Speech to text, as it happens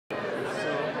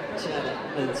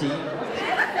冷静。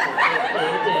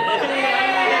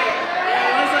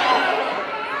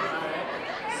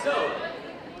So,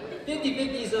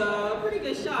 50-50 is a pretty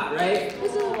good shot, right?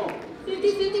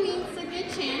 50-50 means a good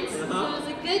chance. So it's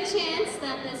a good chance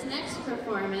that this next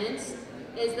performance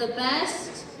is the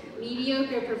best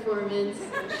mediocre performance.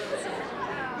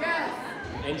 Yes!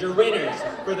 And your winners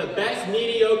for the best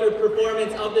mediocre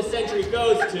performance of the century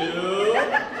goes to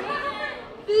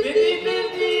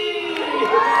 50-50!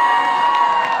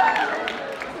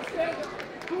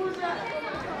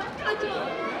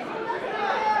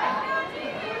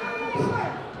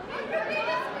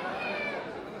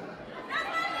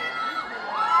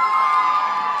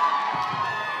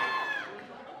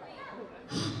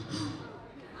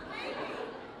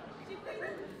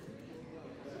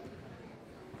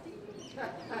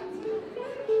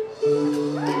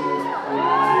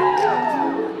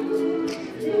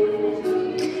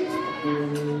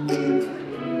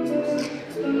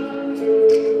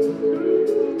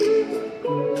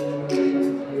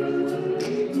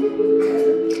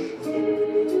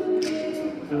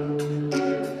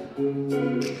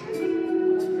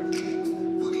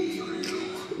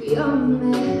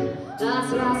 위험해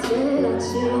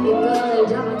아슬아슬하신 이걸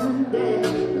잡았는데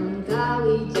넌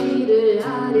가위질을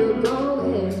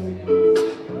하려고 해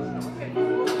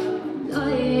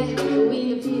너의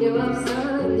호의는 필요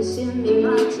없어 의심이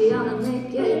많지 않아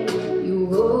내게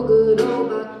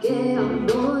유혹으로밖에 안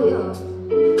보여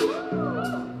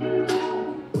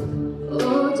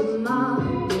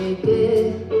오지마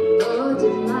내게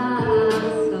오지마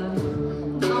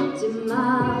선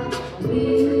넘지마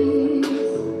please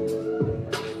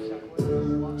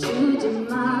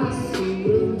주지마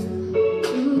술은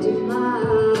주지마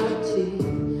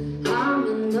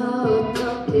취하면 너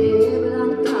어떻게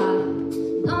해볼라니까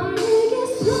넌 내게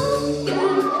손을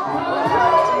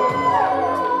뻗어주마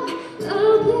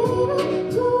Oh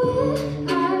baby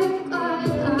후회할 걸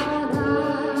알아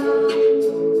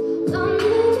넌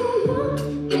내게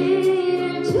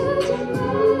용기를 주지마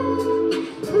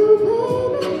Oh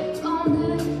baby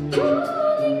오늘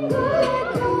뿐인 걸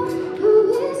알고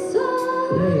있어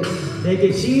내게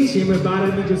진심을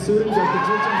바라면서 술은 절대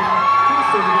주지 마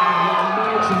헛소리야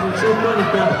춤을 출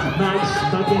거니까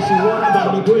밖엔 시원한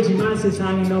밤이 불지만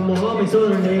세상이 너무 험해서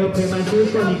널 내 옆에만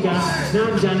둘 거니까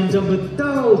남자는 전부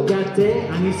똑같아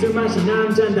아니 술 마신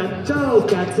남자는 다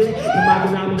똑같아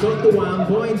음악을 남은 것도 안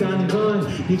보인다는 건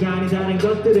네가 아닌 다른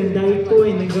것들은 다 잊고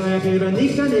있는 거야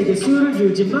그러니까 내게 술을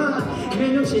주지 마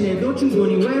맨정신에도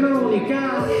충분히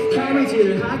외로우니까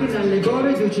가위질을 하긴 할래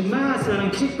버려두지 마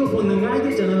사랑 찍고 본능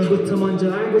알겠잖아 너부터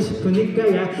먼저 알고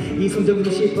싶으니까 야 이성적이고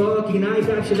싶어 긴 아이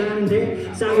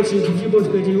값이라는데 싸게 주고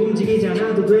싶어서까지 움직이지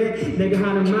않아도 돼 내가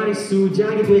하는 말이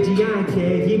수작이 되지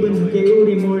않게 기분 좋게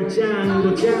우리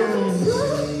몰짱으로 짠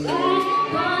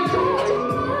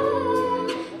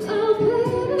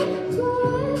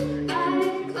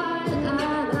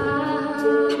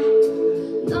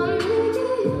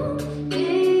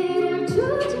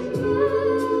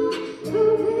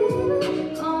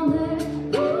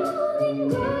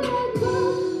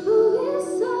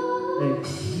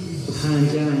한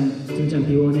잔, 두 잔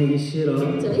비워내기 싫어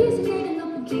저 이상하게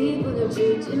높은 기분을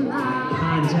주지 마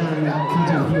한 잔, 두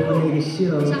잔 비워내기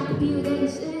싫어 자꾸 비우되기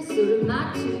실수를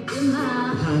맞추지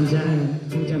마 한 잔,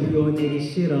 두 잔 비워내기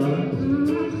싫어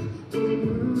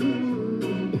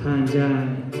한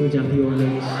잔, 두 잔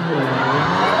비워내기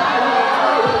싫어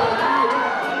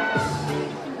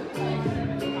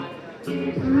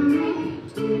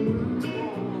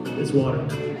It's water.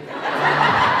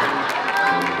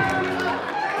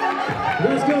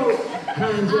 Let's go!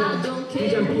 한 잔, 두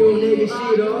잔 비워내기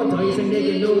싫어 더 이상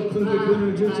내게 높은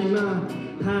기분을 주지 마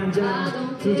한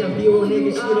잔, 두 잔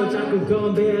비워내기 싫어 자꾸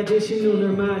건배하듯이 눈을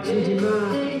맞추지 마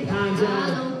한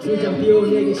잔, 두 잔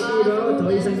비워내기 싫어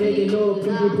더 이상 내게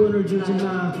높은 기분을 주지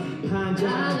마 한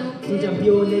잔, 두 잔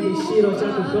비워내기 싫어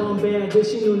자꾸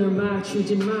건배하듯이 눈을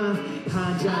맞추지 마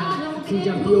한 잔, 두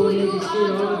잔 비워내기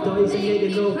싫어 더 이상 내게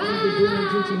높은 기분을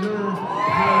주지 마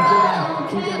한 잔,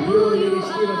 두 잔 비워내기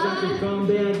싫어 자꾸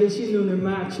건배하듯이 눈을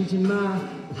맞추지 마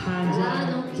한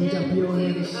잔, 두 잔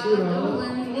비워내기 싫어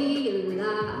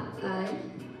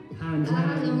한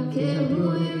잔, 두 잔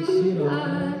비워내기 싫어